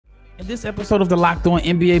In this episode of the Locked On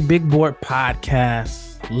NBA Big Board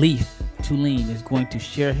podcast, Leif Thulin is going to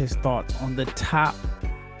share his thoughts on the top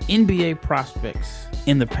NBA prospects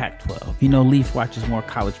in the Pac-12. You know, Leif watches more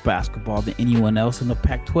college basketball than anyone else, and the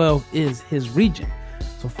Pac-12 is his region.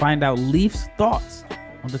 So find out Leif's thoughts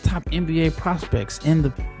on the top NBA prospects in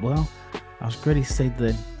the, well, I was ready to say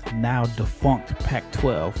the now defunct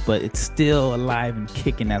Pac-12, but it's still alive and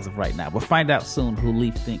kicking as of right now. But find out soon who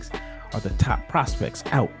Leif thinks are the top prospects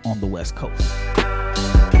out on the West Coast.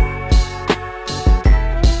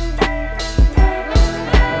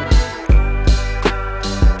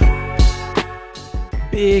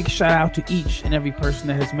 Big shout out to each and every person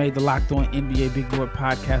that has made the Locked On NBA Big Board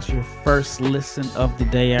podcast your first listen of the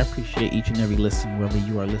day. I appreciate each and every listen, whether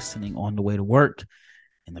you are listening on the way to work,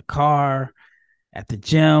 in the car, at the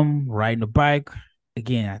gym, riding a bike.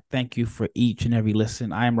 Again, I thank you for each and every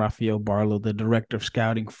listen. I am Rafael Barlowe, the director of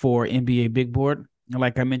scouting for NBA Big Board. And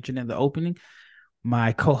like I mentioned in the opening,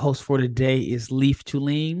 my co-host for today is Leif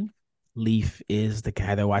Thulin. Leif is the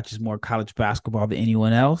guy that watches more college basketball than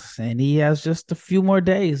anyone else, and he has just a few more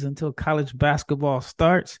days until college basketball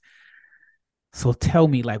starts. So tell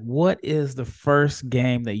me, what is the first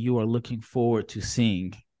game that you are looking forward to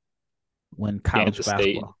seeing when college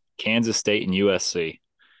basketball? Kansas State and USC.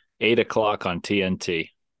 8 o'clock on TNT.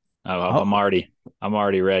 I'm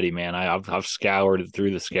already ready, man. I've scoured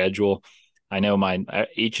through the schedule. I know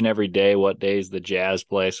each and every day what days the Jazz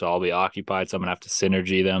play, so I'll be occupied. So I'm gonna have to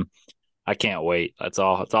synergy them. I can't wait. That's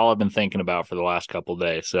all I've been thinking about for the last couple of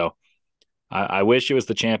days. So I wish it was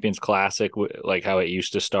the Champions Classic, like how it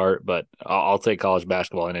used to start. But I'll take college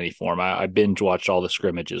basketball in any form. I binge watched all the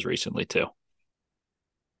scrimmages recently too.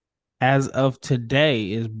 As of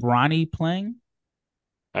today, is Bronny playing?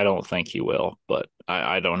 I don't think he will, but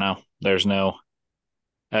I don't know. There's no.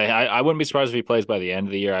 I wouldn't be surprised if he plays by the end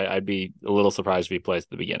of the year. I'd be a little surprised if he plays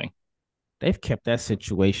at the beginning. They've kept that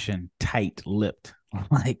situation tight-lipped.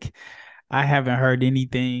 I haven't heard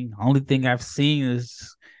anything. Only thing I've seen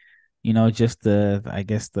is, just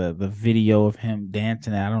the video of him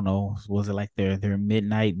dancing. I don't know, was it like their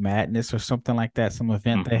Midnight Madness or something like that? Some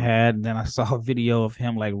event they had. And then I saw a video of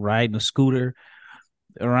him riding a scooter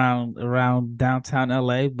around downtown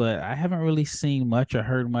LA, but I haven't really seen much or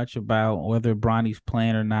heard much about whether Bronny's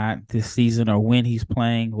playing or not this season or when he's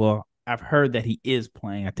playing. Well, I've heard that he is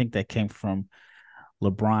playing. I think that came from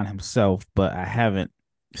LeBron himself, but I haven't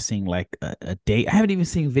seen a date. I haven't even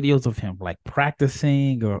seen videos of him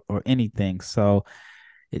practicing or anything. So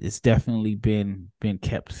it's definitely been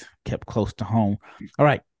kept close to home. All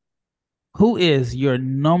right. Who is your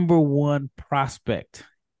number one prospect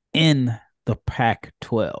in the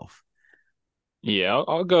Pac-12? Yeah,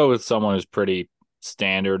 I'll go with someone who's pretty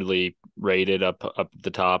standardly rated up the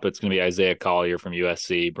top. It's going to be Isaiah Collier from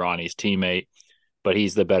USC, Bronny's teammate, but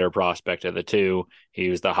he's the better prospect of the two. He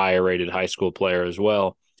was the higher rated high school player as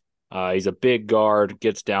well. He's a big guard,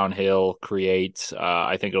 gets downhill, creates.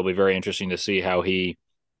 I think it'll be very interesting to see how he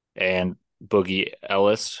and Boogie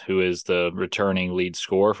Ellis, who is the returning lead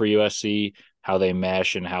scorer for USC, how they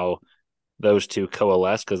mesh and how those two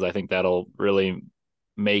coalesce, because I think that'll really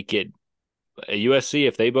make it USC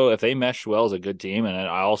if they mesh well as a good team. And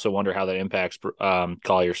I also wonder how that impacts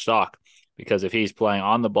Collier's stock, because if he's playing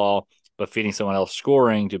on the ball but feeding someone else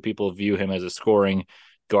scoring, do people view him as a scoring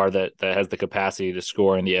guard that has the capacity to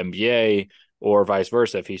score in the NBA, or vice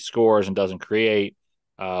versa? If he scores and doesn't create,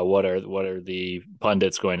 what are the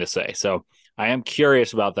pundits going to say? So I am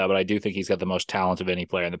curious about that, but I do think he's got the most talent of any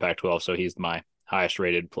player in the Pac-12, so he's my highest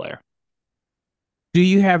rated player. Do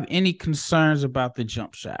you have any concerns about the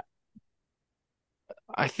jump shot?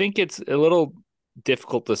 I think it's a little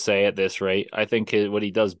difficult to say at this rate. I think what he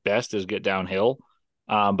does best is get downhill,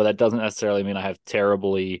 but that doesn't necessarily mean I have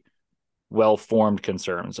terribly well-formed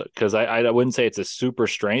concerns, because I wouldn't say it's a super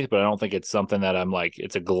strength, but I don't think it's something that I'm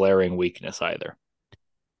it's a glaring weakness either. I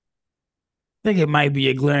think it might be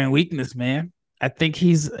a glaring weakness, man. I think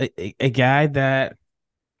he's a guy that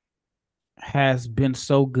has been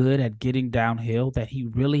so good at getting downhill that he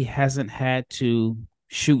really hasn't had to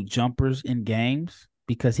shoot jumpers in games,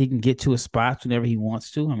 because he can get to his spots whenever he wants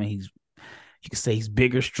to. I mean, you could say he's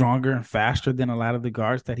bigger, stronger, and faster than a lot of the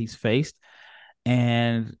guards that he's faced.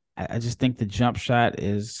 And I just think the jump shot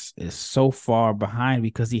is so far behind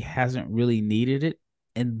because he hasn't really needed it.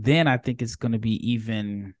 And then I think it's going to be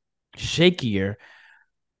even shakier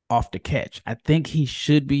off the catch. I think he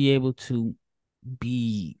should be able to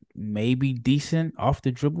be maybe decent off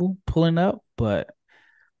the dribble pulling up, but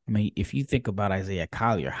I mean, if you think about Isaiah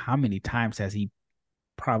Collier, how many times has he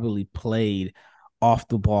probably played off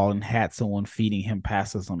the ball and had someone feeding him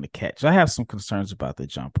passes on the catch? I have some concerns about the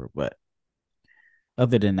jumper, but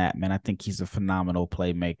other than that, man, I think he's a phenomenal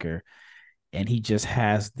playmaker, and he just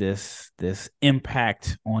has this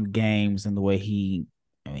impact on games and the way he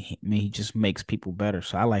just makes people better.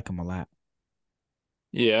 So I like him a lot.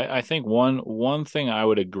 Yeah, I think one thing I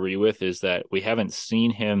would agree with is that we haven't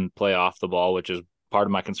seen him play off the ball, which is part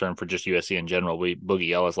of my concern for just USC in general.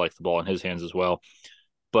 Boogie Ellis likes the ball in his hands as well.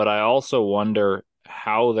 But I also wonder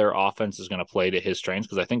how their offense is going to play to his strengths,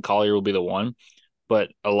 because I think Collier will be the one, but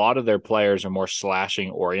a lot of their players are more slashing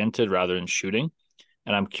oriented rather than shooting.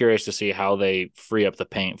 And I'm curious to see how they free up the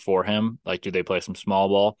paint for him. Like, do they play some small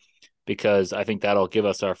ball? Because I think that'll give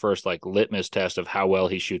us our first like litmus test of how well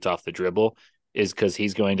he shoots off the dribble, is because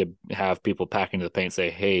he's going to have people pack into the paint, say,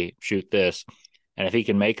 hey, shoot this. And if he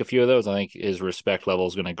can make a few of those, I think his respect level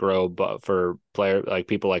is going to grow. But for player like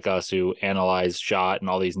people like us who analyze shot and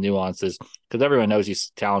all these nuances, because everyone knows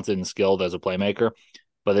he's talented and skilled as a playmaker,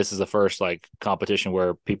 but this is the first like competition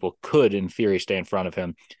where people could, in theory, stay in front of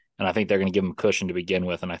him. And I think they're going to give him cushion to begin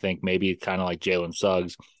with. And I think maybe kind of like Jalen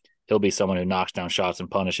Suggs, he'll be someone who knocks down shots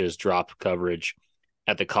and punishes drop coverage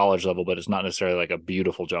at the college level, but it's not necessarily like a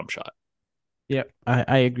beautiful jump shot. Yep,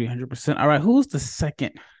 I agree 100%. All right, who's the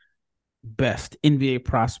second best NBA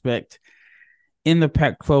prospect in the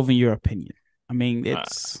Pac-12 in your opinion? I mean, Uh,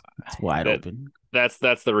 it's wide that open. that's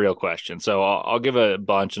the real question. So I'll give a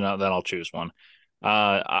bunch and then I'll choose one.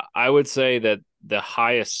 I would say that the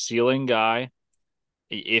highest ceiling guy,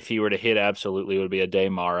 if he were to hit, absolutely would be Aday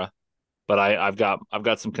Mara. But I've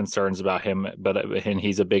got some concerns about him. And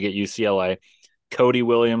he's a big at UCLA. Cody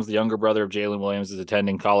Williams, the younger brother of Jalen Williams, is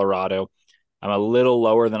attending Colorado. I'm a little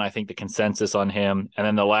lower than I think the consensus on him. And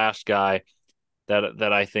then the last guy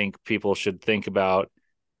that I think people should think about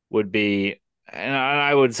would be, and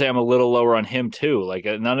I would say I'm a little lower on him too. Like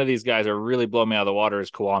none of these guys are really blowing me out of the water,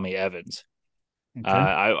 is Kwame Evans. Okay.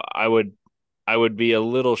 I would be a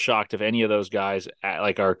little shocked if any of those guys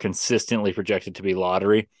like are consistently projected to be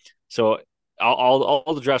lottery. So I'll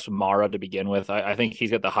address Mara to begin with. I think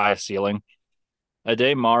he's got the highest ceiling.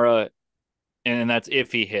 Aday Mara, and that's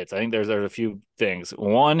if he hits. I think there's a few things.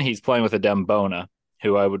 One, he's playing with Adem Bona,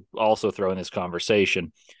 who I would also throw in this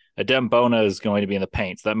conversation. Adem Bona is going to be in the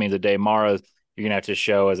paint. So that means Aday Mara, you're going to have to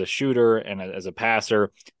show as a shooter and as a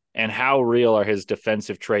passer. And how real are his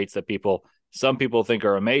defensive traits that some people think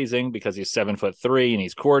are amazing because he's 7'3" and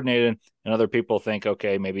he's coordinated, and other people think,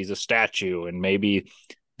 okay, maybe he's a statue, and maybe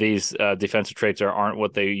these defensive traits aren't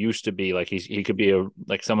what they used to be. Like he could be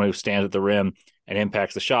like someone who stands at the rim and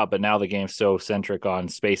impacts the shot, but now the game's so centric on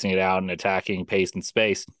spacing it out and attacking pace and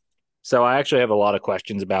space. So I actually have a lot of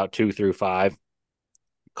questions about 2 through 5.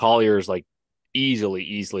 Collier is like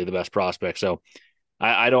easily the best prospect. So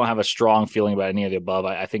I don't have a strong feeling about any of the above.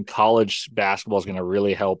 I think college basketball is going to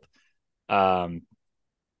really help um,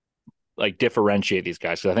 like differentiate these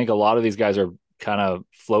guys. Because I think a lot of these guys are kind of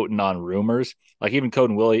floating on rumors. Like even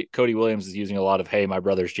Cody Williams is using a lot of, hey, my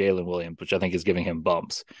brother's Jalen Williams, which I think is giving him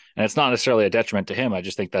bumps. And it's not necessarily a detriment to him. I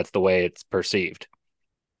just think that's the way it's perceived.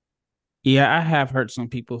 Yeah, I have heard some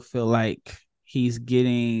people feel like he's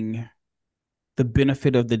getting the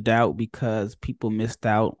benefit of the doubt because people missed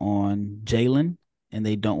out on Jalen and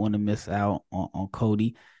they don't want to miss out on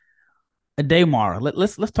Cody. Mara,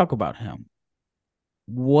 let's talk about him.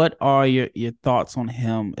 What are your thoughts on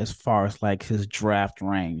him as far as like his draft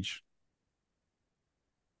range?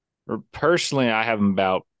 Personally, I have him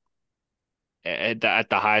about at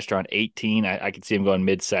the highest around 18. I could see him going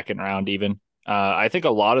mid-second round even. I think a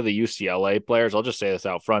lot of the UCLA players, I'll just say this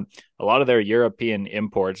out front, a lot of their European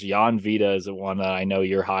imports, Jan Vide is the one that I know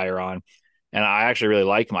you're higher on, and I actually really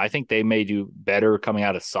like him. I think they may do better coming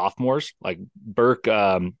out of sophomores, like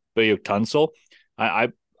Buyuktuncel.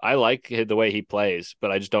 I like the way he plays,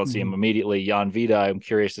 but I just don't see him immediately. Jan Vide, I'm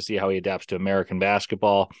curious to see how he adapts to American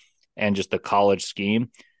basketball and just the college scheme.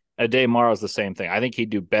 Aday Mara is the same thing. I think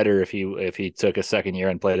he'd do better if he took a second year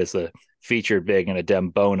and played as the featured big, and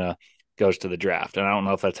Adem Bona goes to the draft. And I don't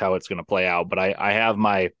know if that's how it's going to play out, but I have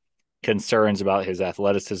my concerns about his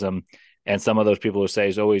athleticism, and some of those people who say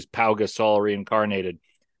he's always Pau Gasol reincarnated.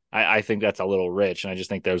 I think that's a little rich, and I just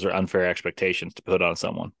think those are unfair expectations to put on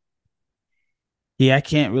someone. Yeah, I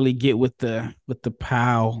can't really get with the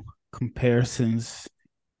Powell comparisons.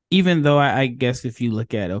 Even though I guess if you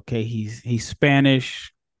look at okay, he's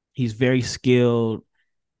Spanish, he's very skilled,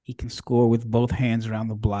 he can score with both hands around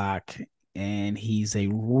the block, and he's a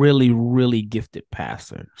really gifted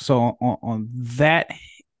passer. So on that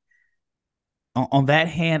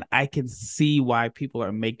hand, I can see why people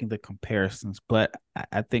are making the comparisons, but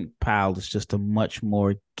I think Powell is just a much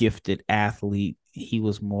more gifted athlete. He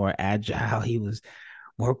was more agile, he was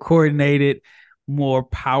more coordinated, more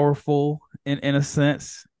powerful in a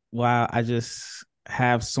sense. While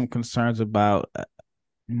have some concerns about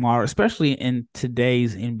Mar, especially in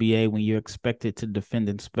today's NBA when you're expected to defend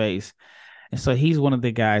in space. And so he's one of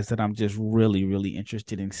the guys that I'm just really, really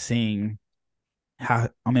interested in seeing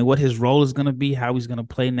what his role is going to be, how he's going to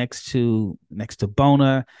play next to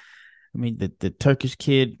Bona. I mean, the Turkish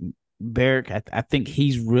kid Berke, I think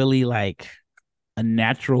he's really like a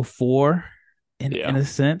natural four in Yeah. a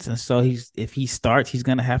sense, and so if he starts, he's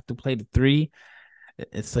going to have to play the three.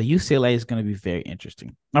 So UCLA is going to be very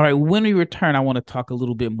interesting. All right, when we return, I want to talk a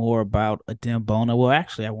little bit more about Adem Bona. Well,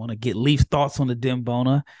 actually, I want to get Leif's thoughts on Adem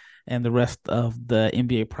Bona and the rest of the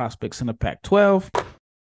NBA prospects in the Pac-12.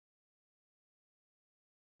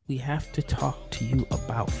 We have to talk to you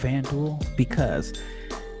about FanDuel because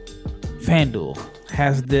FanDuel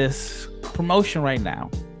has this promotion right now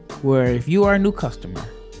where if you are a new customer,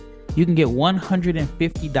 you can get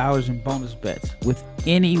 $150 in bonus bets with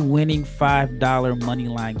any winning $5 money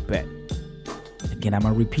line bet. Again, I'm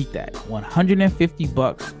going to repeat that.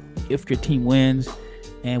 $150 if your team wins.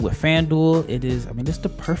 And with FanDuel, it's the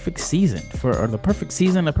perfect season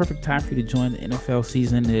the perfect time for you to join. The NFL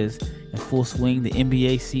season is in full swing. The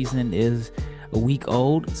NBA season is a week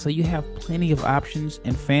old. So you have plenty of options,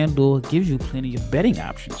 and FanDuel gives you plenty of betting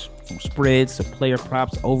options from spreads to player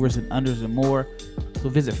props, overs and unders and more. So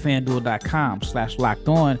visit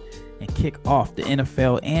FanDuel.com/locked-on and kick off the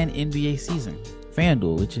NFL and NBA season.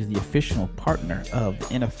 FanDuel, which is the official partner of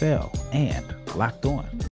the NFL and Locked On.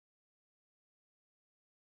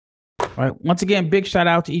 All right. Once again, big shout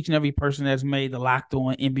out to each and every person that's made the Locked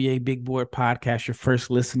On NBA Big Board podcast your first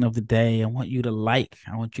listen of the day. I want you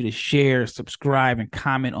to share, subscribe, and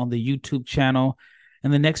comment on the YouTube channel.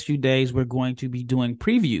 In the next few days, we're going to be doing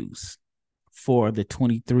previews for the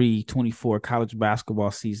 23-24 college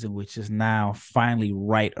basketball season, which is now finally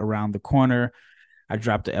right around the corner. I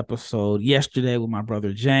dropped an episode yesterday with my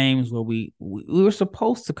brother James where we were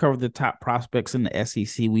supposed to cover the top prospects in the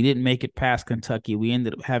SEC. We didn't make it past Kentucky. We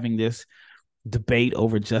ended up having this debate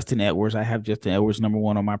over Justin Edwards. I have Justin Edwards number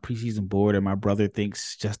one on my preseason board, and my brother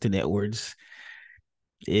thinks Justin Edwards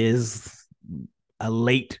is a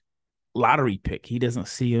late lottery pick. He doesn't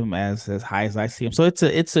see him as high as I see him. So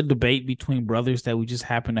it's a debate between brothers that we just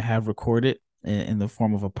happen to have recorded in the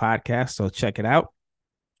form of a podcast. So check it out.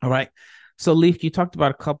 All right. So, Leif, you talked about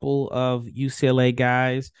a couple of UCLA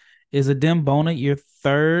guys. Is Adem Bona your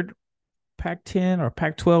third Pac-10 or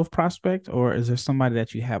Pac-12 prospect, or is there somebody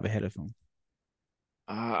that you have ahead of him?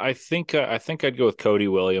 I think I'd go with Cody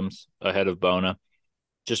Williams ahead of Bona,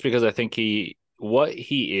 just because I think what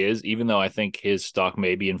he is, even though I think his stock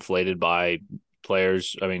may be inflated by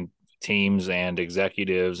players, teams and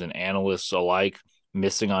executives and analysts alike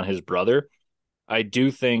missing on his brother. I do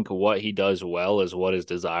think what he does well is what is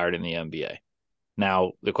desired in the NBA.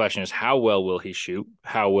 Now, the question is, how well will he shoot?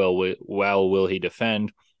 How well will he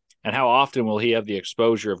defend? And how often will he have the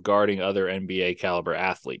exposure of guarding other NBA caliber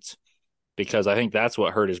athletes? Because I think that's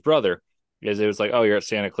what hurt his brother, is it was like, oh, you're at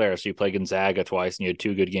Santa Clara, so you play Gonzaga twice and you had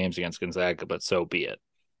 2 good games against Gonzaga, but so be it.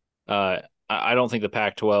 I don't think the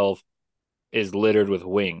Pac-12 is littered with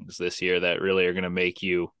wings this year that really are going to make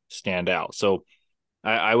you stand out. So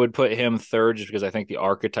I would put him third just because I think the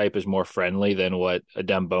archetype is more friendly than what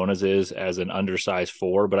Adem Bona's is as an undersized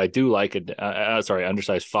 4. But I do like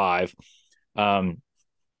undersized 5. But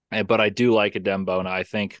I do like Adem Bona. I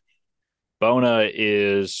think Bona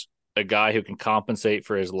is a guy who can compensate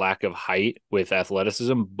for his lack of height with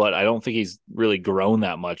athleticism, but I don't think he's really grown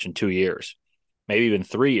that much in 2 years, maybe even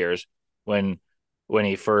 3 years when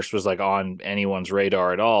he first was like on anyone's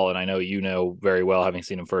radar at all. And I know you know very well, having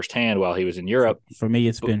seen him firsthand while he was in Europe. For me,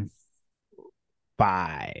 it's been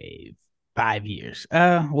 5 years.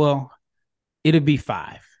 Well, it'll be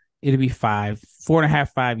 5. It'll be 5, 4.5,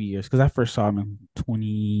 5 years, because I first saw him in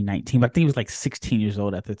 2019. But I think he was like 16 years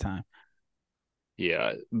old at the time.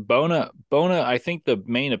 Yeah, Bona. I think the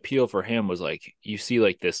main appeal for him was like you see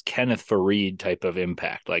like this Kenneth Faried type of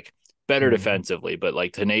impact, like better defensively, but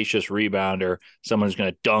like tenacious rebounder, someone who's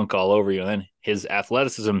going to dunk all over you. And then his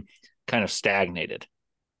athleticism kind of stagnated.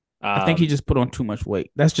 I think he just put on too much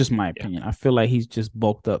weight. That's just my opinion. Yeah. I feel like he's just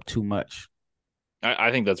bulked up too much.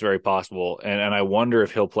 I think that's very possible. And I wonder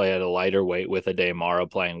if he'll play at a lighter weight with Aday Mara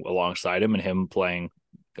playing alongside him and him playing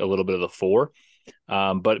a little bit of the 4.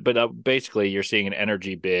 But basically you're seeing an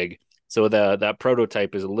energy big. So that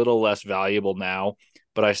prototype is a little less valuable now,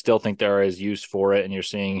 but I still think there is use for it. And you're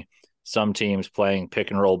seeing some teams playing pick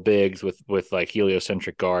and roll bigs with like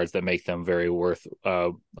heliocentric guards that make them very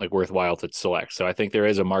worthwhile to select. So I think there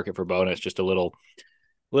is a market for Bona. It's just a little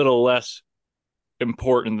less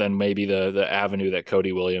important than maybe the avenue that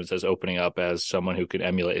Cody Williams is opening up as someone who could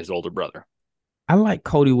emulate his older brother. I like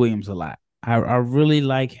Cody Williams a lot. I really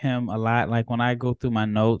like him a lot. Like when I go through my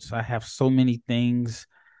notes, I have so many things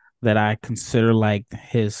that I consider like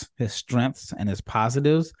his strengths and his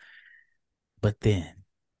positives. But then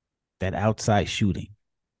that outside shooting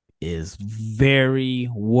is very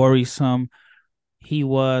worrisome. He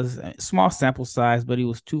was a small sample size, but he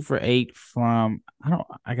was 2 for 8 from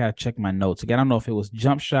I gotta check my notes again. I don't know if it was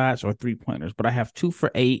jump shots or 3 pointers, but I have 2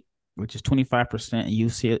 for 8, which is 25%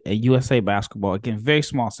 in USA basketball. Again, very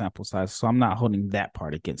small sample size, so I'm not holding that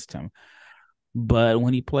part against him. But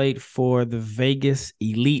when he played for the Vegas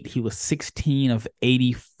Elite, he was 16 of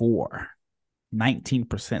 84,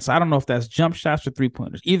 19%. So I don't know if that's jump shots or 3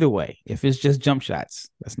 pointers. Either way, if it's just jump shots,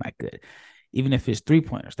 that's not good. Even if it's 3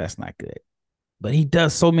 pointers, that's not good. But he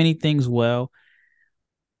does so many things well.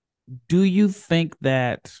 Do you think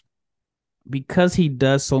that because he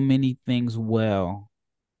does so many things well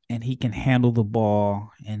and he can handle the ball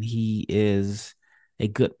and he is a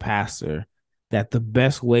good passer, that the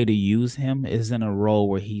best way to use him is in a role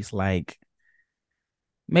where he's like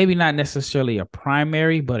maybe not necessarily a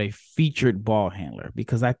primary, but a featured ball handler?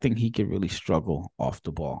 Because I think he could really struggle off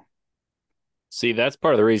the ball. See, that's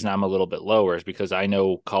part of the reason I'm a little bit lower is because I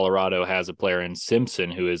know Colorado has a player in Simpson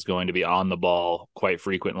who is going to be on the ball quite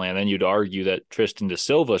frequently. And then you'd argue that Tristan da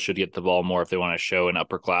Silva should get the ball more if they want to show an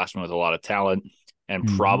upperclassman with a lot of talent and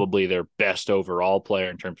Mm-hmm. probably their best overall player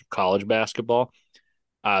in terms of college basketball.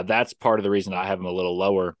 That's part of the reason I have him a little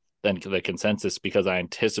lower than the consensus because I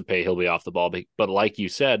anticipate he'll be off the ball. But like you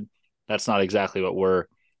said, that's not exactly what we're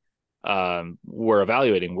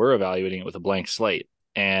evaluating. We're evaluating it with a blank slate.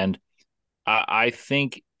 And I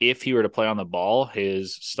think if he were to play on the ball,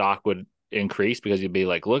 his stock would increase because you'd be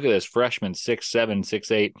like, look at this freshman 6'7",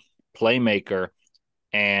 6'8" playmaker.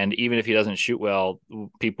 And even if he doesn't shoot well,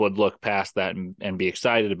 people would look past that and be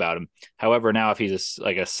excited about him. However, now if he's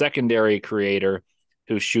like a secondary creator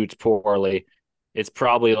who shoots poorly, it's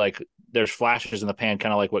probably like there's flashes in the pan,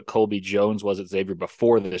 kind of like what Colby Jones was at Xavier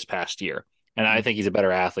before this past year. And I think he's a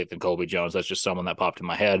better athlete than Colby Jones. That's just someone that popped in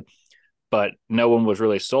my head. But no one was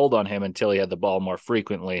really sold on him until he had the ball more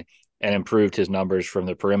frequently and improved his numbers from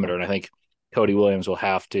the perimeter. And I think Cody Williams will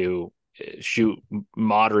have to shoot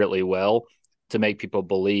moderately well to make people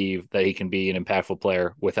believe that he can be an impactful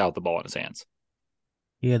player without the ball in his hands.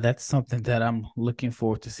 Yeah, that's something that I'm looking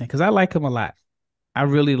forward to seeing because I like him a lot. I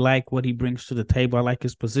really like what he brings to the table. I like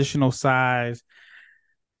his positional size.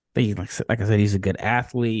 Like I said, he's a good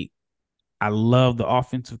athlete. I love the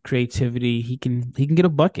offensive creativity. He can get a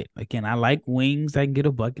bucket. Again, I like wings that can get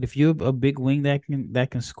a bucket. If you're a big wing that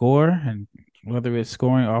can score, and whether it's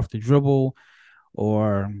scoring off the dribble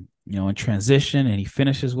or in transition, and he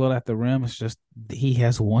finishes well at the rim, it's just he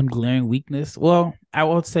has one glaring weakness. Well, I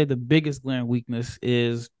would say the biggest glaring weakness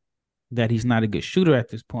is that he's not a good shooter at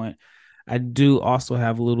this point. I do also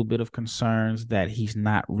have a little bit of concerns that he's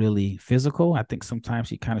not really physical. I think sometimes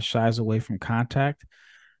he kind of shies away from contact.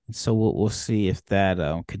 And so we'll see if that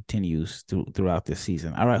continues throughout this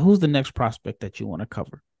season. All right, who's the next prospect that you want to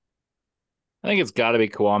cover? I think it's got to be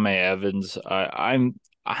Kwame Evans. I'm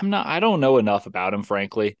not. I don't know enough about him,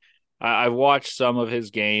 frankly. I've watched some of his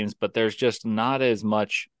games, but there's just not as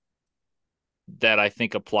much that I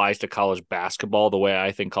think applies to college basketball the way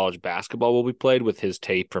I think college basketball will be played with his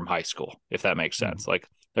tape from high school, if that makes sense. Mm-hmm. Like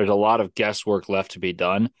there's a lot of guesswork left to be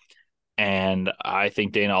done. And I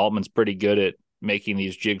think Dana Altman's pretty good at making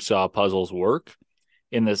these jigsaw puzzles work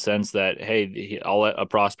in the sense that, hey, I'll let a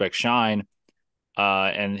prospect shine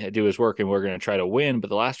and do his work, and we're going to try to win. But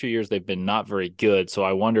the last few years, they've been not very good. So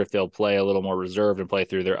I wonder if they'll play a little more reserved and play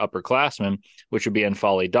through their upperclassmen, which would be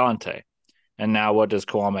N'Faly Dante. And now what does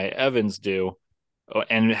Kwame Evans do?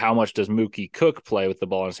 And how much does Mookie Cook play with the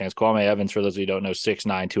ball in his hands? Kwame Evans, for those of you who don't know,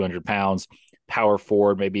 6'9", 200 pounds, power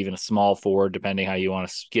forward, maybe even a small forward, depending how you want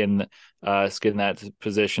to skin that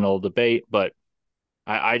positional debate. But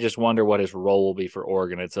I just wonder what his role will be for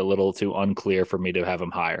Oregon. It's a little too unclear for me to have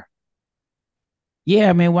him higher.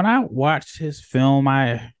 Yeah, I mean, when I watched his film,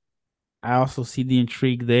 I also see the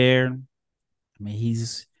intrigue there. I mean,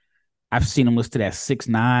 I've seen him listed at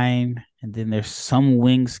 6'9", and then there's some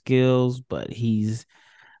wing skills, but he's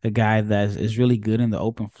a guy that is really good in the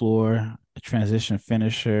open floor, a transition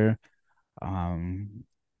finisher. Um,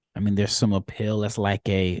 I mean, there's some appeal as like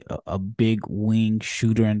a big wing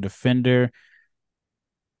shooter and defender.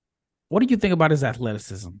 What do you think about his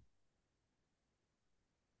athleticism?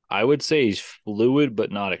 I would say he's fluid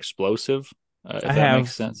but not explosive, I if that makes have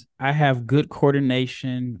sense. I have good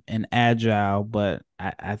coordination and agile, but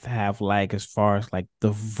I have like as far as like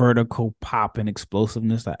the vertical pop and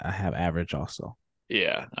explosiveness, I have average also.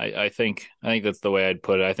 Yeah, I think that's the way I'd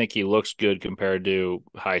put it. I think he looks good compared to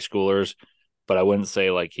high schoolers, but I wouldn't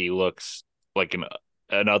say like he looks like an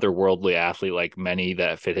otherworldly athlete, like many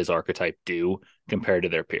that fit his archetype do compared to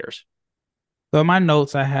their peers. So in my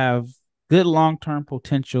notes, I have good long-term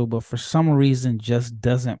potential, but for some reason just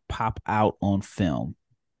doesn't pop out on film.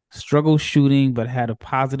 Struggled shooting, but had a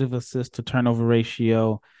positive assist to turnover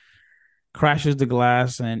ratio. Crashes the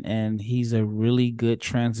glass, and he's a really good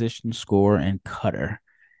transition scorer and cutter.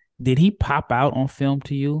 Did he pop out on film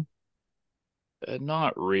to you?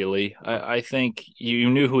 Not really. I think you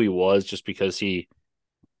knew who he was just because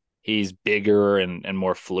he's bigger and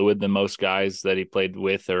more fluid than most guys that he played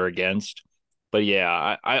with or against. But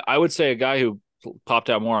yeah, I would say a guy who popped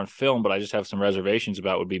out more on film, but I just have some reservations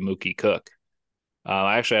about would be Mookie Cook.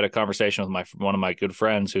 I actually had a conversation with one of my good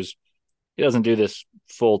friends he doesn't do this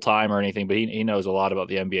full time or anything, but he knows a lot about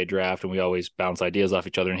the NBA draft, and we always bounce ideas off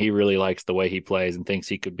each other. And he really likes the way he plays and thinks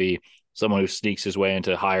he could be someone who sneaks his way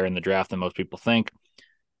into higher in the draft than most people think.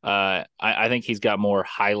 I think he's got more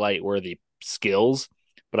highlight worthy skills,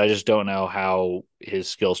 but I just don't know how his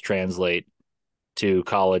skills translate to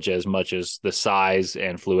college as much as the size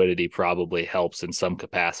and fluidity probably helps in some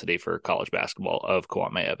capacity for college basketball of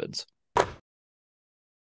Kwame Evans.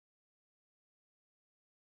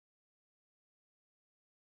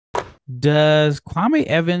 Does Kwame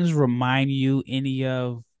Evans remind you any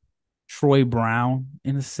of Troy Brown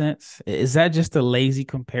in a sense? Is that just a lazy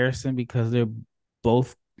comparison because they're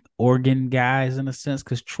both Oregon guys in a sense?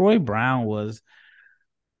 Because Troy Brown was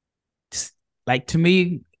like, to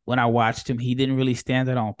me, when I watched him, he didn't really stand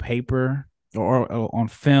out on paper or on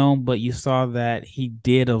film, but you saw that he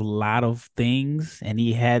did a lot of things and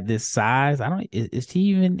he had this size. I don't is he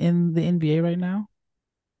even in the NBA right now?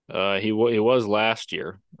 He was last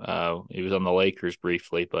year. He was on the Lakers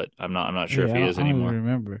briefly, but I'm not sure if Yeah, he is I don't even anymore.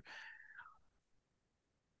 remember.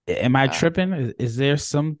 Am I Uh, tripping? Is there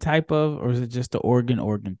some type of, or is it just the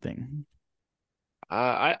Oregon thing?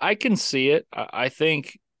 I can see it. I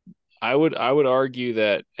think I would argue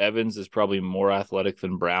that Evans is probably more athletic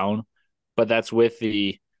than Brown, but that's with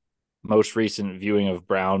the most recent viewing of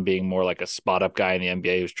Brown being more like a spot up guy in the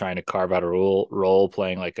NBA who's trying to carve out a role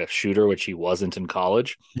playing like a shooter, which he wasn't in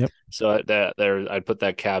college. Yep. So that there, I'd put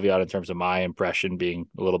that caveat in terms of my impression being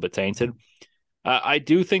a little bit tainted. I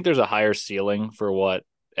do think there's a higher ceiling for what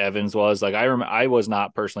Evans was. Like I was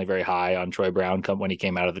not personally very high on Troy Brown when he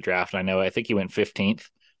came out of the draft. I think he went 15th,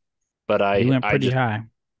 but He went I pretty just high.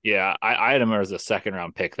 yeah, I had him as a second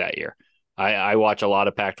round pick that year. I watch a lot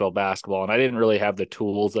of Pac-12 basketball, and I didn't really have the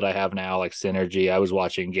tools that I have now, like synergy. I was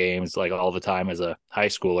watching games like all the time as a high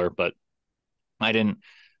schooler, but I didn't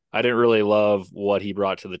I didn't really love what he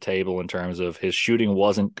brought to the table in terms of his shooting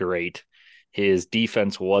wasn't great. His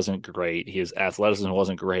defense wasn't great. His athleticism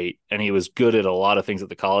wasn't great. And he was good at a lot of things at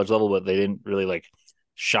the college level, but they didn't really like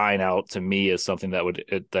shine out to me as something that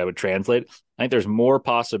would translate. I think there's more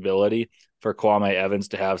possibility for Kwame Evans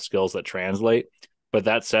to have skills that translate. But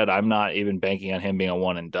that said, I'm not even banking on him being a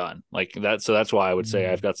one and done like that. So that's why I would say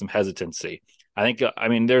I've Mm. got some hesitancy. I think, I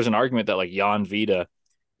mean, there's an argument that like Jan Vida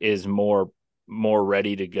is more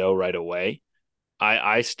ready to go right away.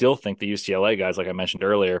 I still think the UCLA guys, like I mentioned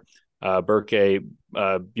earlier, Berke,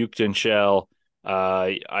 Buyuktuncel,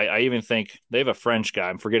 I even think they have a French guy.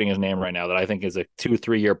 I'm forgetting his name right now that I think is a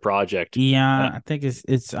 2-3 year project. Ian, I think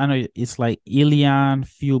it's I know it's like Ilion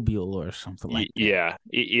Fubul or something like that. Yeah,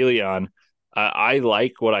 Elion. I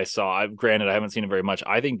like what I saw. Granted, I haven't seen it very much.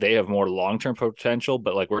 I think they have more long term potential,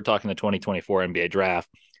 but like we're talking the 2024 NBA draft.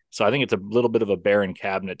 So I think it's a little bit of a barren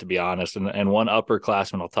cabinet, to be honest. And one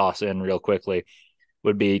upperclassman I'll toss in real quickly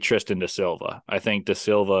would be Tristan da Silva. I think da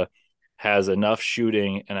Silva has enough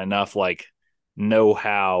shooting and enough like know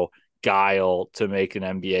how, guile to make an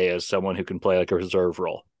NBA as someone who can play like a reserve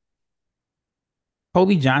role.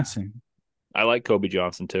 Kobe Johnson. I like Kobe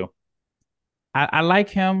Johnson too. I like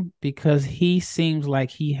him because he seems like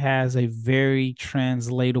he has a very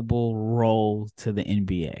translatable role to the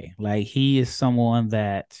NBA. Like he is someone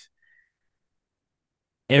that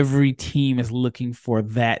every team is looking for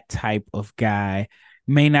that type of guy.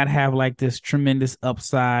 May not have like this tremendous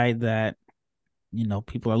upside that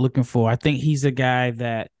people are looking for. I think he's a guy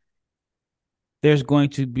that there's going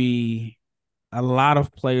to be a lot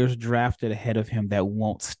of players drafted ahead of him that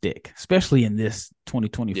won't stick, especially in this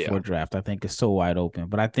Yeah. 2024 draft. I think is so wide open,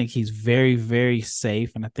 but I think he's very, very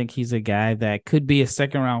safe. And I think he's a guy that could be a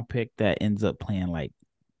second round pick that ends up playing like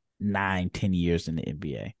 9, 10 years in the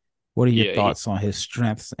NBA. What are your Yeah, thoughts on his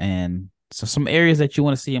strengths and so some areas that you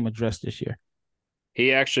want to see him address this year?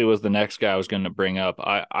 he actually was the next guy I was going to bring up.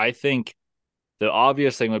 I think the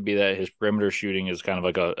obvious thing would be that his perimeter shooting is kind of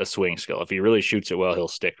like a swing skill. If he really shoots it well, he'll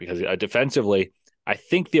stick because defensively, I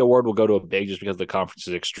think the award will go to a big just because the conference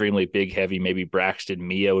is extremely big heavy. Maybe Braxton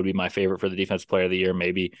Meah would be my favorite for the defensive player of the year.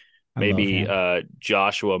 Maybe I love him.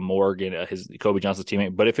 Joshua Morgan, his Kobe Johnson's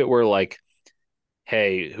teammate. But if it were like,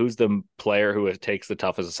 hey, who's the player who takes the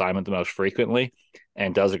toughest assignment the most frequently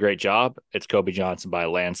and does a great job? It's Kobe Johnson by a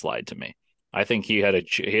landslide to me. I think he had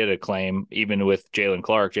a claim even with Jalen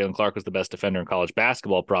Clark. Jalen Clark was the best defender in college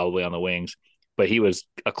basketball, probably on the wings, but he was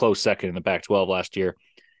a close second in the Pac-12 last year.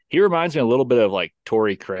 He reminds me a little bit of like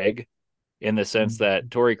Torrey Craig in the sense that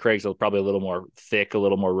Mhm. Torrey Craig's probably a little more thick, a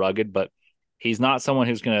little more rugged, but he's not someone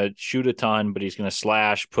who's going to shoot a ton, but he's going to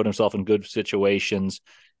slash, put himself in good situations,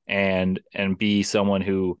 and be someone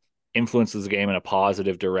who influences the game in a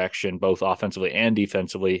positive direction, both offensively and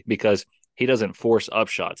defensively, because he doesn't force up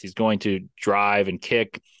shots. He's going to drive and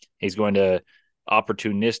kick. He's going to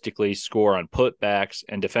opportunistically score on putbacks,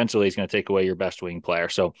 and defensively, he's going to take away your best wing player.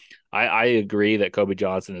 So I agree that Kobe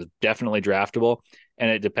Johnson is definitely draftable, and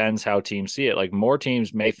it depends how teams see it. Like more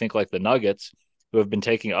teams may think like the Nuggets, who have been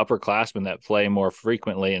taking upperclassmen that play more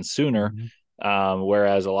frequently and sooner, Mhm.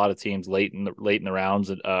 whereas a lot of teams late in the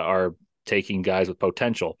rounds are taking guys with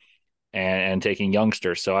potential and taking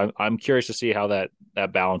youngsters. So I'm curious to see how that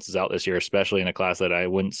balances out this year, especially in a class that I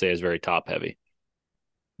wouldn't say is very top heavy.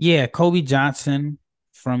 Yeah, Kobe Johnson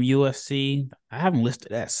from USC. I have him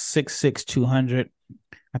listed at 6'6", 200.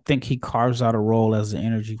 I think he carves out a role as an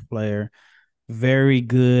energy player. Very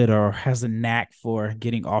good, or has a knack for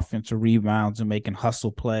getting offensive rebounds and making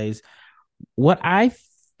hustle plays. What I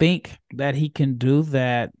think that he can do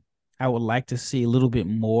that I would like to see a little bit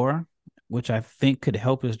more, which I think could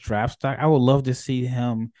help his draft stock. I would love to see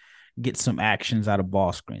him get some actions out of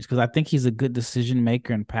ball screens because I think he's a good decision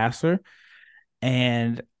maker and passer.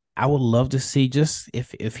 And I would love to see just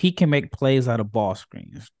if he can make plays out of ball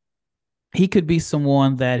screens. He could be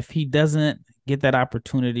someone that if he doesn't get that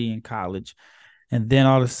opportunity in college, and then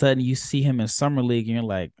all of a sudden you see him in summer league, and you're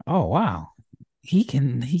like, oh wow, he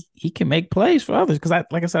can make plays for others. Because I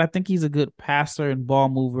like I said, I think he's a good passer and ball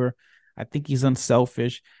mover. I think he's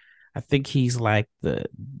unselfish. I think he's like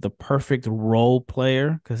the perfect role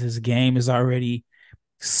player because his game is already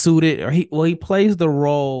suited, or he plays the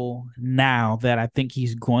role now that I think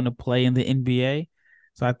he's going to play in the NBA.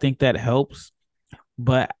 So I think that helps.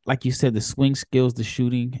 But like you said, the swing skills, the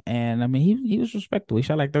shooting, and I mean he was respectable. He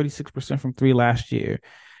shot like 36% from three last year.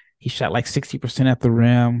 He shot like 60% at the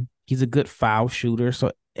rim. He's a good foul shooter.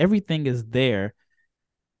 So everything is there.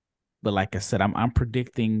 But like I said, I'm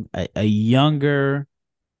predicting a younger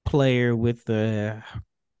player with the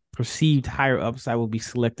perceived higher upside will be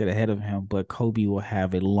selected ahead of him, but Kobe will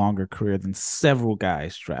have a longer career than several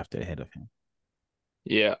guys drafted ahead of him.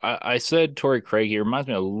 Yeah, I said Torrey Craig. He reminds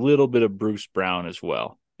me a little bit of Bruce Brown as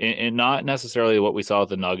well. And not necessarily what we saw with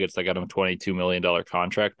the Nuggets that got him a $22 million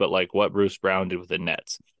contract, but like what Bruce Brown did with the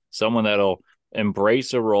Nets. Someone that'll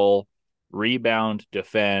embrace a role, rebound,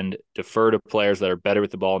 defend, defer to players that are better with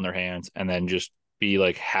the ball in their hands, and then just be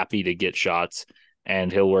like happy to get shots.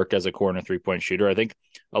 And he'll work as a corner 3-point shooter. I think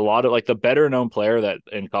a lot of like the better known player that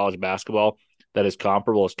in college basketball that is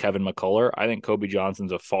comparable as Kevin McCullough. I think Kobe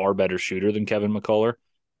Johnson's a far better shooter than Kevin McCullough,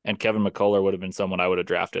 and Kevin McCullough would have been someone I would have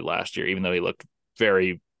drafted last year, even though he looked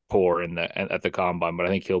very poor at the combine. But I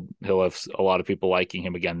think he'll have a lot of people liking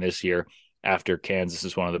him again this year after Kansas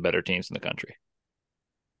is one of the better teams in the country.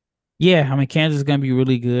 Yeah, I mean Kansas is gonna be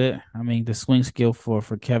really good. I mean the swing skill for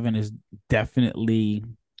Kevin is definitely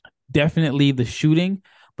definitely the shooting,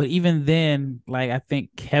 but even then, like I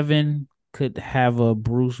think Kevin could have a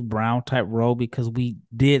Bruce Brown type role because we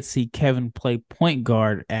did see Kevin play point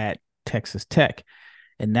guard at Texas Tech,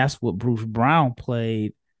 and that's what Bruce Brown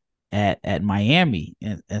played at Miami,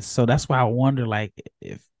 and so that's why I wonder like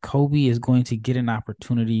if Kobe is going to get an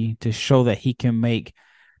opportunity to show that he can make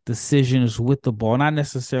decisions with the ball, not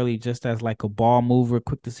necessarily just as like a ball mover,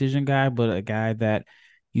 quick decision guy, but a guy that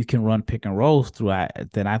you can run pick and rolls through.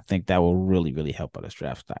 Then I think that will really, really help out his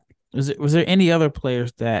draft stock. Was there any other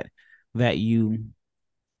players that you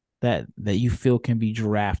that you feel can be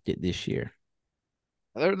drafted this year?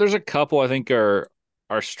 There's a couple I think are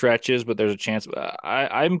stretches, but there's a chance.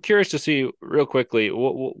 I'm curious to see real quickly.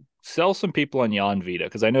 We'll sell some people on Jan Vita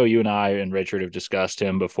because I know you and I and Richard have discussed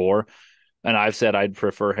him before, and I've said I'd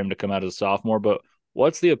prefer him to come out as a sophomore. But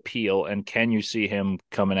what's the appeal, and can you see him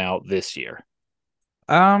coming out this year?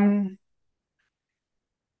 Um,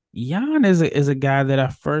 Jan is a guy that I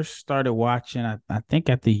first started watching. I think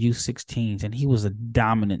at the U16s, and he was a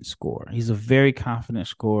dominant scorer. He's a very confident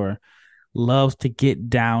scorer. Loves to get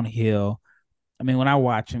downhill. I mean, when I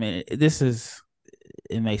watch him, it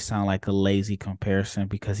may sound like a lazy comparison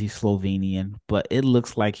because he's Slovenian, but it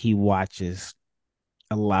looks like he watches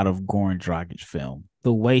a lot of Goran Dragic film.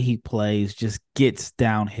 The way he plays just gets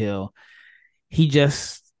downhill. He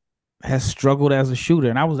just has struggled as a shooter.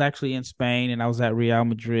 And I was actually in Spain and I was at Real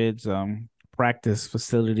Madrid's practice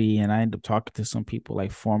facility, and I ended up talking to some people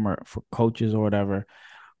like former for coaches or whatever.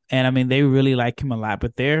 And I mean, they really like him a lot,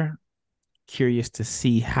 but they're curious to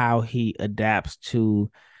see how he adapts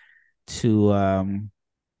to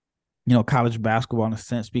college basketball in a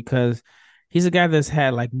sense, because he's a guy that's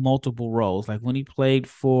had like multiple roles. Like when he played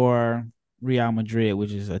for Real Madrid,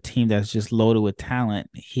 which is a team that's just loaded with talent,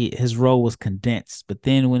 his role was condensed. But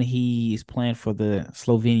then when he's playing for the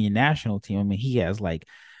Slovenian national team, I mean, he has like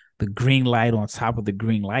the green light on top of the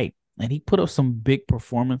green light. And he put up some big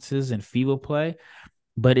performances in FIBA play,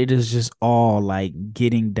 but it is just all like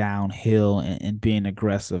getting downhill and being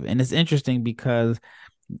aggressive. And it's interesting because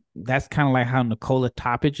that's kind of like how Nikola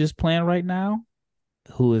Topic is playing right now,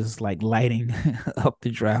 who is like lighting up the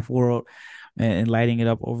draft world and lighting it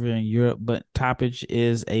up over in Europe. But Topic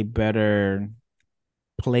is a better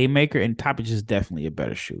playmaker, and Topic is definitely a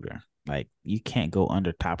better shooter. Like you can't go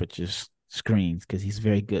under Topic's screens because he's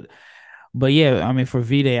very good. But yeah, I mean, for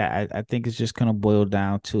Vide, I think it's just gonna boil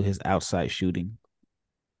down to his outside shooting.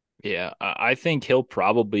 Yeah, I think he'll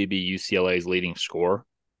probably be UCLA's leading scorer.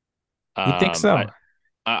 You think Um, I so?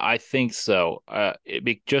 I think so.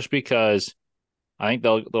 Just because I think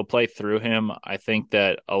they'll play through him. I think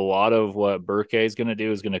that a lot of what Berke is going to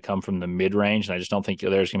do is going to come from the mid range, and I just don't think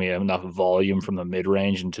there's going to be enough volume from the mid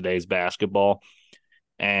range in today's basketball.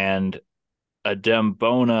 And Adem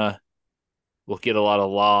Bona will get a lot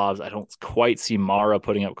of lobs. I don't quite see Mara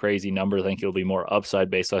putting up crazy numbers. I think it'll be more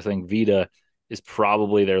upside based. So I think Vita is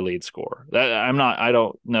probably their lead scorer. I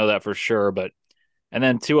don't know that for sure, but and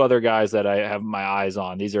then two other guys that I have my eyes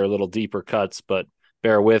on. These are a little deeper cuts, but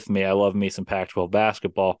bear with me. I love me some Pac-12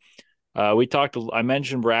 basketball. I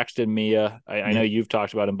mentioned Braxton Meah. I know Yeah. you've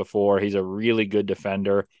talked about him before. He's a really good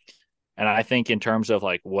defender. And I think in terms of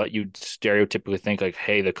like what you stereotypically think, like,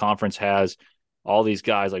 hey, the conference has all these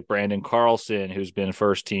guys like Brandon Carlson, who's been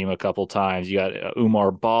first team a couple times. You got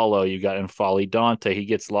Umar Ballo, you got N'Faly Dante. He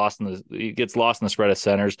gets lost in the spread of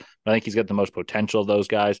centers. I think he's got the most potential of those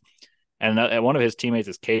guys. And one of his teammates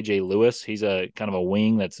is KJ Lewis. He's a kind of a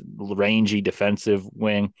wing that's rangy defensive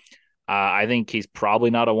wing. I think he's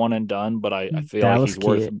probably not a one and done, but I feel like Dallas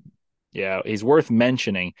kid. he's worth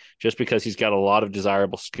mentioning just because he's got a lot of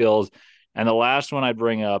desirable skills. And the last one I'd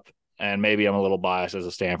bring up, and maybe I'm a little biased as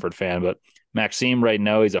a Stanford fan, but Maxime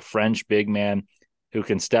Reidneau, he's a French big man who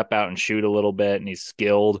can step out and shoot a little bit, and he's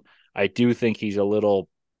skilled. I do think he's a little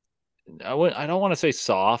I don't want to say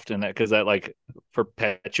soft, and that because that like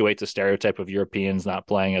perpetuates a stereotype of Europeans not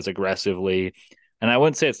playing as aggressively. And I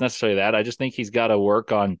wouldn't say it's necessarily that. I just think he's got to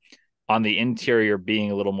work on the interior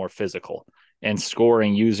being a little more physical and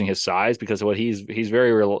scoring using his size, because what he's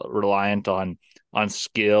very reliant on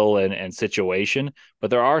skill and situation. But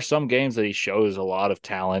there are some games that he shows a lot of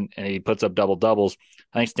talent and he puts up double doubles.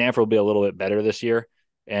 I think Stanford will be a little bit better this year,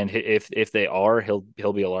 and if they are,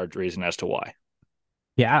 he'll be a large reason as to why.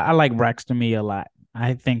 Yeah, I like Braxton Me a lot.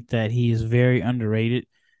 I think that he is very underrated.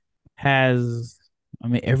 Has I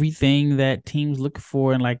mean everything that teams look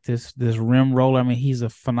for in like this rim roller. I mean, he's a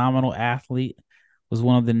phenomenal athlete. Was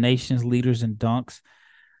one of the nation's leaders in dunks.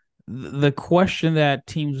 The question that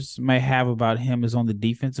teams may have about him is on the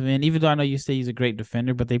defensive end. Even though I know you say he's a great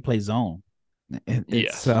defender, but they play zone. It's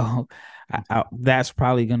Yes. so that's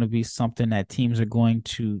probably going to be something that teams are going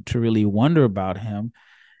to really wonder about him.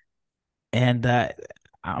 And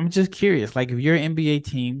I'm just curious, like if you're an NBA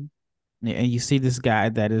team and you see this guy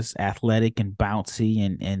that is athletic and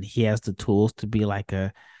bouncy and he has the tools to be like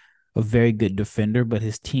a very good defender, but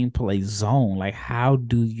his team plays zone, like how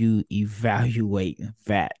do you evaluate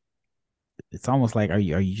that? It's almost like are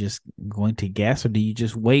you just going to guess, or do you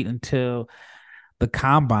just wait until the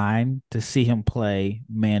combine to see him play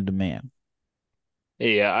man to man?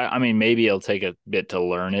 Yeah, I mean, maybe it'll take a bit to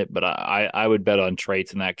learn it, but I would bet on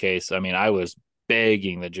traits in that case. I mean, I was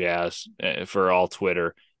begging the Jazz for all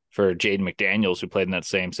Twitter for Jaden McDaniels, who played in that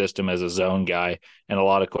same system as a zone guy, and a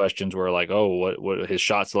lot of questions were like, "Oh, what his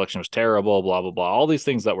shot selection was terrible," blah blah blah, all these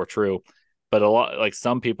things that were true, but a lot like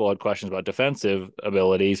some people had questions about defensive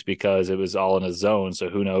abilities because it was all in a zone. So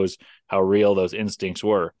who knows how real those instincts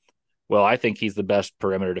were? Well, I think he's the best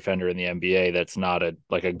perimeter defender in the NBA. That's not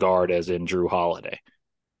a guard, as in Drew Holiday.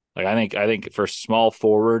 Like I think for small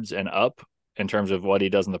forwards and up in terms of what he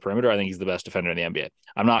does in the perimeter, I think he's the best defender in the NBA.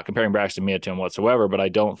 I'm not comparing Braxton Meah to him whatsoever, but I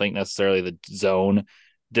don't think necessarily the zone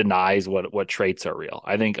denies what traits are real.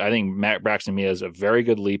 I think Matt Braxton Meah is a very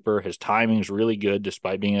good leaper. His timing's really good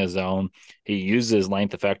despite being in a zone. He uses his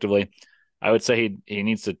length effectively. I would say he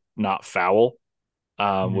needs to not foul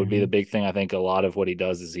would be the Mhm. big thing. I think a lot of what he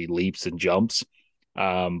does is he leaps and jumps.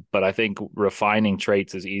 But I think refining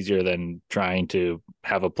traits is easier than trying to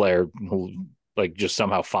have a player who like just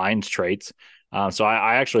somehow finds traits. So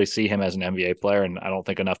I actually see him as an NBA player, and I don't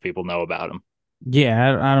think enough people know about him.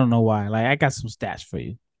 Yeah, I don't know why. Like I got some stats for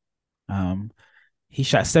you. Um, he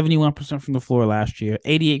shot 71% from the floor last year,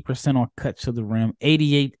 88% on cuts to the rim,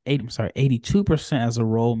 82% as a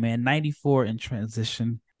roll man, 94 in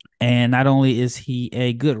transition. And not only is he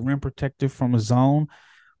a good rim protector from a zone,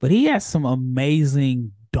 but he had some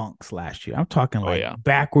amazing dunks last year. I'm talking Oh like yeah,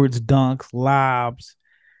 backwards dunks, lobs.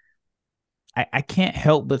 I can't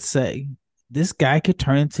help but say this guy could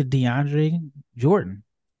turn into DeAndre Jordan,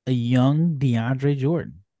 a young DeAndre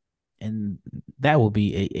Jordan. And that will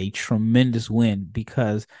be a tremendous win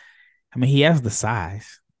because I mean he has the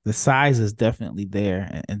size. The size is definitely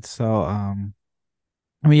there. And so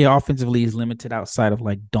I mean, yeah, offensively he's limited outside of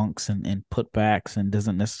like dunks and putbacks and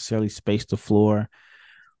doesn't necessarily space the floor.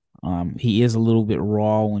 He is a little bit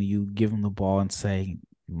raw when you give him the ball and say,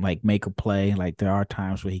 like, make a play. Like there are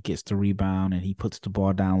times where he gets the rebound and he puts the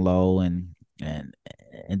ball down low and and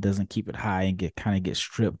doesn't keep it high and get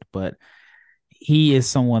stripped. But he is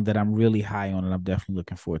someone that I'm really high on and I'm definitely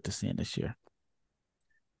looking forward to seeing this year.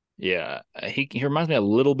 yeah. He reminds me a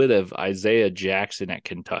little bit of Isaiah Jackson at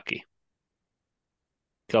Kentucky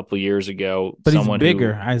a couple of years ago. But he's Someone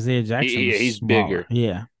bigger. who Isaiah Jackson is he's smaller. bigger.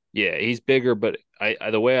 Yeah. Yeah, he's bigger, but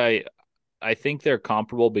the way I think they're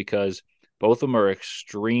comparable because both of them are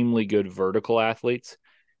extremely good vertical athletes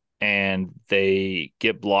and they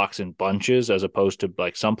get blocks in bunches as opposed to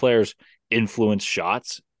like some players influence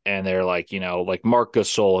shots and they're like, like Marc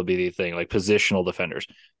Gasol would be the thing, like positional defenders.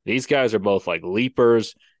 These guys are both like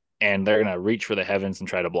leapers and they're going to reach for the heavens and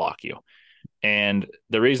try to block you. And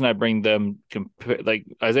the reason I bring them, like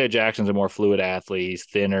Isaiah Jackson's a more fluid athlete. He's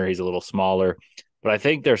thinner, he's a little smaller, but I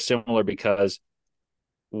think they're similar because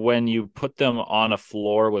when you put them on a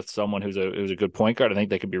floor with someone who's a good point guard, I think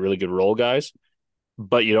they could be really good role guys.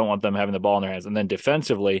 But you don't want them having the ball in their hands. And then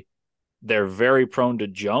defensively, they're very prone to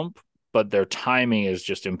jump, but their timing is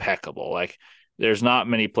just impeccable. Like there's not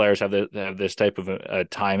many players have this type of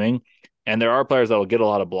timing, and there are players that will get a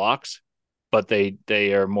lot of blocks, but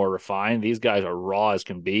they are more refined. These guys are raw as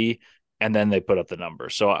can be, and then they put up the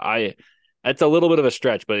numbers. So it's a little bit of a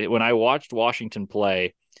stretch, but when I watched Washington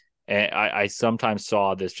play, and I sometimes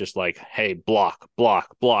saw this just like, hey, block,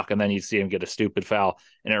 block, block. And then you'd see him get a stupid foul.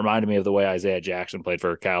 And it reminded me of the way Isaiah Jackson played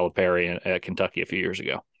for Calipari at Kentucky a few years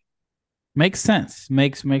ago. Makes sense.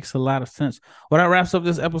 Makes a lot of sense. Well, that wraps up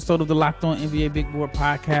this episode of the Locked On NBA Big Board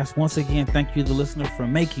podcast. Once again, thank you, the listener, for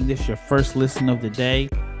making this your first listen of the day.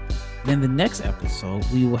 Then the next episode,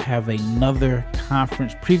 we will have another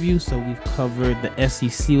conference preview. So we've covered the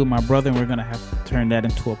SEC with my brother, and we're going to have to turn that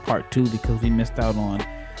into a part 2 because we missed out on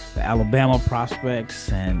the Alabama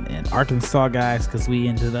prospects and Arkansas guys because we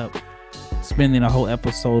ended up spending a whole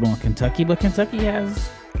episode on Kentucky. But Kentucky has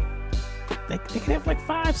they could have like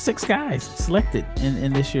 5-6 guys selected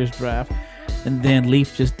in this year's draft. And then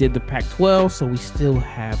Leif just did the Pac-12, so we still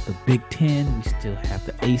have the Big Ten, we still have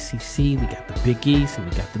the ACC, we got the Big East, and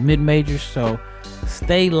we got the mid-majors. So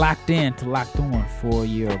stay locked in to Locked On for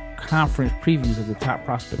your conference previews of the top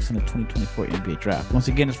prospects in the 2024 NBA Draft. Once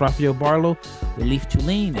again, it's Rafael Barlowe with Leif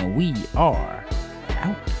Thulin, and we are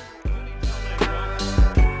out.